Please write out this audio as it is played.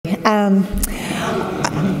Um,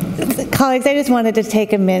 Colleagues, I just wanted to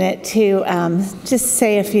take a minute to just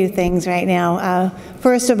say a few things right now.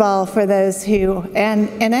 First of all, for those who,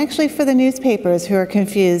 and actually for the newspapers who are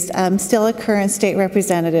confused, I'm still a current state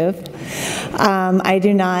representative. I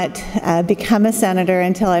do not become a senator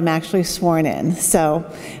until I'm actually sworn in. So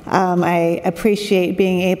I appreciate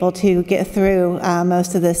being able to get through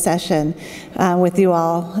most of this session with you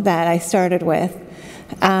all that I started with.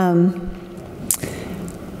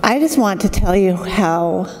 I just want to tell you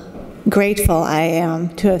how grateful I am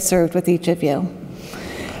to have served with each of you.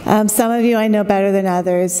 Some of you I know better than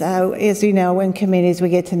others. As you know, in committees we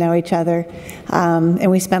get to know each other, and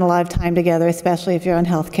we spend a lot of time together, especially if you're on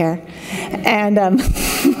healthcare. And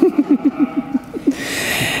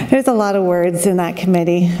there's a lot of words in that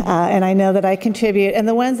committee, and I know that I contribute. And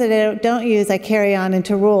the ones that I don't use, I carry on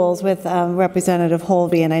into rules with Representative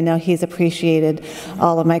Holvey, and I know he's appreciated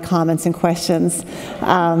all of my comments and questions.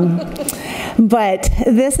 But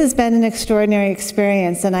this has been an extraordinary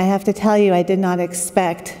experience, and I have to tell you, I did not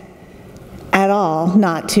expect at all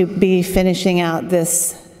not to be finishing out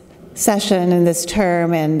this session and this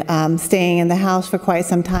term and staying in the House for quite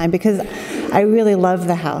some time, because I really love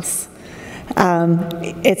the House.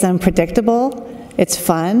 It's unpredictable, it's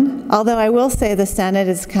fun, although I will say the Senate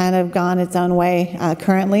has kind of gone its own way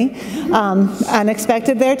currently.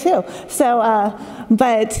 Unexpected there too. So,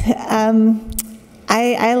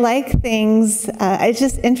 I like things. It's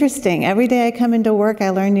just interesting. Every day I come into work, I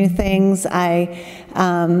learn new things. I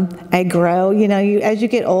grow. You know, as you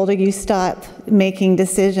get older, you stop making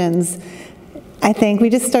decisions. I think we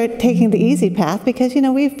just start taking the easy path because, you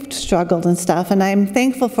know, we've struggled and stuff. And I'm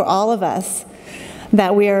thankful for all of us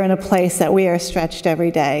that we are in a place that we are stretched every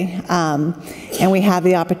day. And we have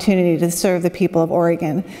the opportunity to serve the people of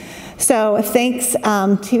Oregon. So thanks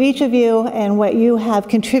to each of you and what you have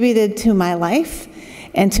contributed to my life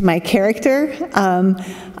and to my character.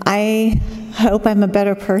 I hope I'm a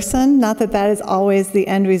better person. Not that that is always the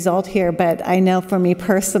end result here, but I know for me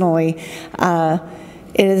personally,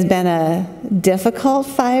 it has been a difficult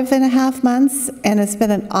 5.5 months, and it's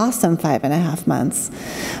been an awesome 5.5 months.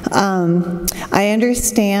 I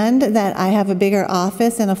understand that I have a bigger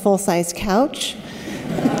office and a full-size couch.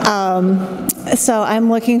 So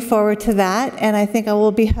I'm looking forward to that, and I think I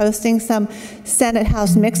will be hosting some Senate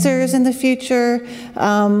House mixers in the future.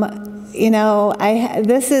 You know,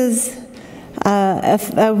 this is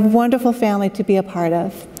a wonderful family to be a part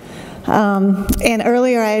of. And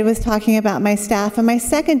earlier I was talking about my staff, and my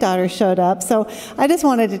second daughter showed up, so I just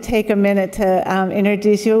wanted to take a minute to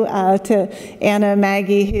introduce you to Anna and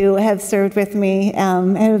Maggie, who have served with me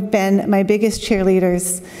and have been my biggest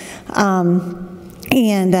cheerleaders.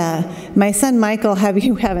 And my son Michael,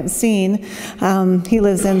 you haven't seen, he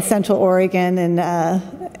lives in Central Oregon,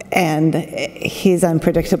 and he's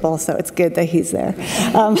unpredictable, so it's good that he's there.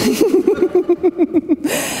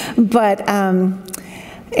 But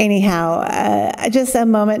anyhow, just a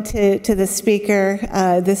moment to the speaker.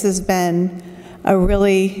 This has been a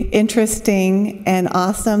really interesting and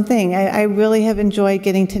awesome thing. I really have enjoyed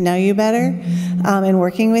getting to know you better and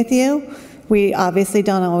working with you. We obviously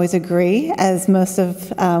don't always agree, as most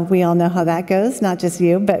of, we all know how that goes, not just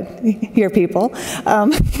you, but your people.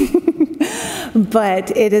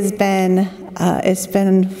 But it has been, it's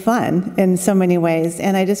been fun in so many ways.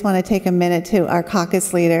 And I just want to take a minute to our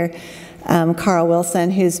caucus leader, Carl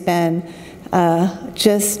Wilson, who's been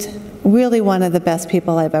just really one of the best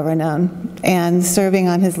people I've ever known. And serving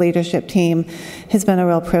on his leadership team has been a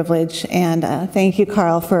real privilege. And thank you,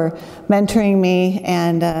 Carl, for mentoring me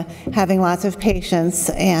and having lots of patience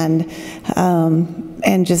and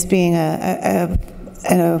just being a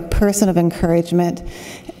person of encouragement.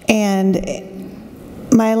 And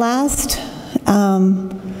my last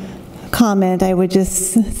comment I would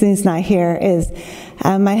just, since he's not here, is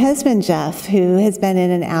my husband, Jeff, who has been in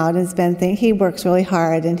and out, he works really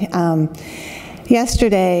hard. And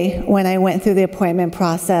yesterday, when I went through the appointment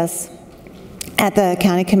process at the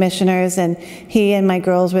county commissioners, and he and my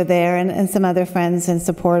girls were there, and some other friends and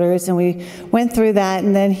supporters, and we went through that,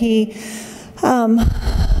 and then he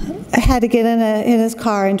had to get in his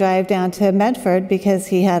car and drive down to Medford because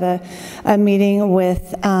he had a meeting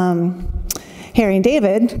with Harry and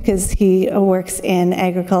David, because he works in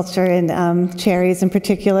agriculture and cherries in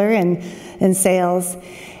particular, and in sales.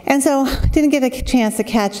 And so didn't get a chance to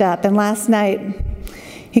catch up. And last night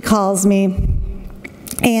he calls me,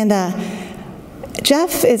 and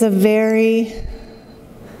Jeff is a very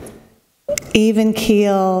even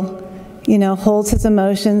keel, you know, holds his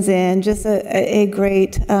emotions in, just a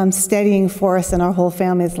great steadying force in our whole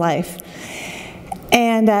family's life.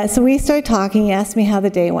 And so we started talking. He asked me how the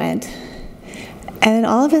day went. And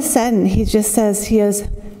all of a sudden, he just says, he goes,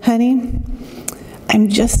 honey, I'm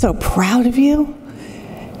just so proud of you.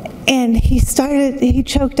 And he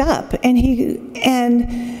choked up, and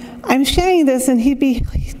I'm sharing this, and he'd be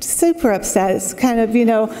super upset. It's kind of,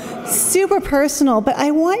 super personal, but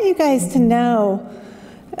I want you guys to know,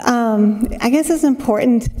 I guess it's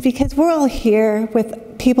important because we're all here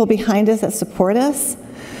with people behind us that support us.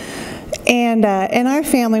 And in our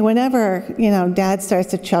family, whenever, Dad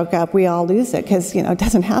starts to choke up, we all lose it because, it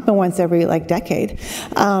doesn't happen once every, decade.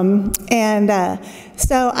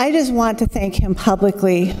 So I just want to thank him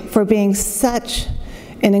publicly for being such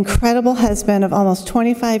an incredible husband of almost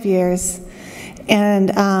 25 years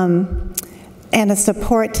and a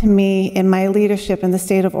support to me in my leadership in the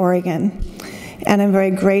state of Oregon. And I'm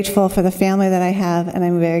very grateful for the family that I have, and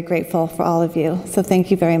I'm very grateful for all of you. So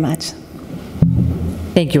thank you very much.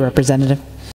 Thank you, Representative.